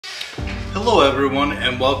Hello everyone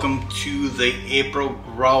and welcome to the April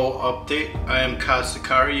Growl update. I am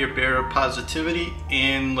Kasakari, your bearer of positivity,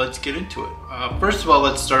 and let's get into it. First of all,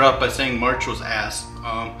 let's start off by saying March was ass.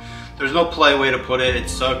 There's no polite way to put it. It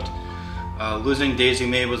sucked. Losing Daisy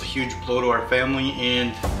May was a huge blow to our family,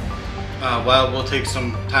 and while it will take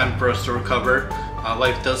some time for us to recover,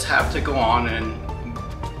 life does have to go on, and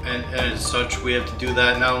as such we have to do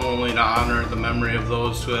that not only to honor the memory of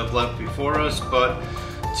those who have left before us, but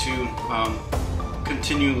to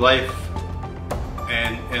continue life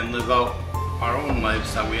and live out our own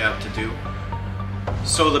lives that we have to do.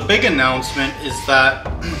 So the big announcement is that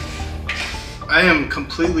I am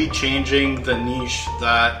completely changing the niche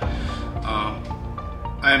that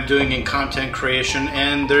I am doing in content creation,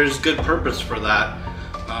 and there's good purpose for that.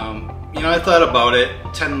 You know, I thought about it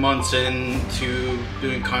 10 months into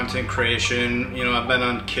doing content creation. You know, I've been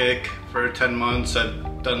on Kick for 10 months.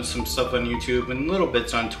 I've done some stuff on YouTube and little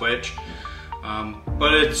bits on Twitch.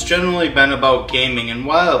 But it's generally been about gaming, and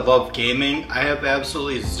while I love gaming, I have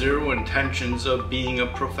absolutely zero intentions of being a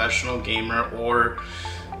professional gamer or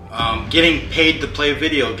getting paid to play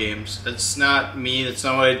video games. That's not me, that's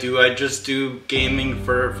not what I do. I just do gaming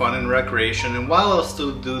for fun and recreation, and while I'll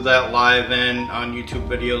still do that live and on YouTube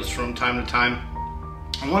videos from time to time,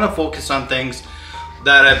 I want to focus on things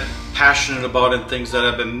that I'm passionate about and things that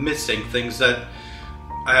I've been missing, things that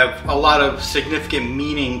I have a lot of significant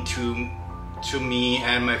meaning to me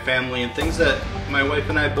and my family, and things that my wife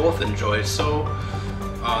and I both enjoy. So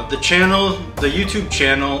the YouTube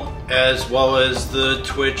channel, as well as the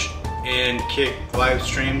Twitch and Kick live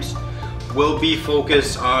streams, will be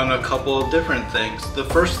focused on a couple of different things. The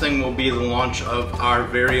first thing will be the launch of our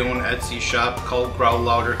very own Etsy shop called Growl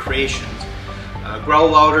Louder Creations. Growl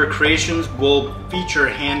Louder Creations will feature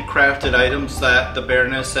handcrafted items that the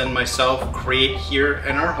Baroness and myself create here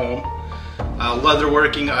in our home.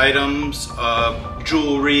 Leatherworking items,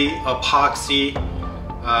 jewelry, epoxy.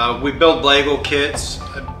 We build Lego kits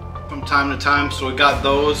from time to time, so we got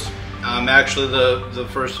those. Actually, the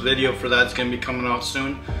first video for that is going to be coming out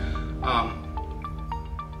soon.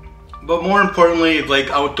 But more importantly, like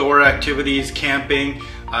outdoor activities, camping,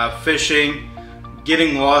 fishing,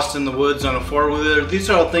 getting lost in the woods on a four-wheeler. These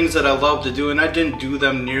are all things that I love to do, and I didn't do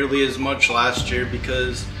them nearly as much last year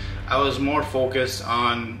because I was more focused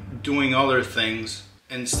on doing other things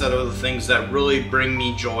instead of the things that really bring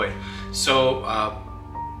me joy. So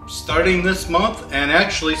starting this month, and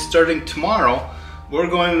actually starting tomorrow, we're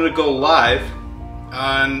going to go live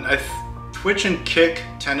on Twitch and Kick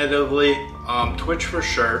tentatively. Twitch for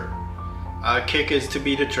sure. Kick is to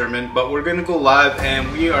be determined, but we're going to go live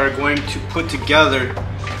and we are going to put together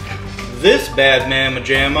this bad mamma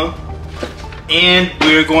jamma, and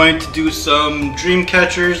we're going to do some dream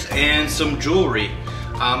catchers and some jewelry.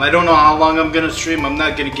 I don't know how long I'm going to stream. I'm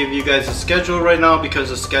not going to give you guys a schedule right now because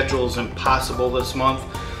the schedule is impossible this month.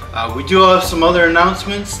 We do have some other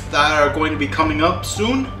announcements that are going to be coming up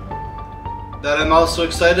soon that I'm also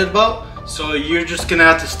excited about, so you're just going to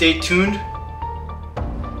have to stay tuned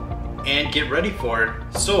and get ready for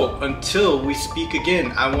it. So until we speak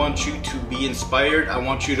again, I want you to be inspired, I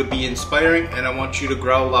want you to be inspiring, and I want you to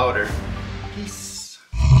growl louder. Peace.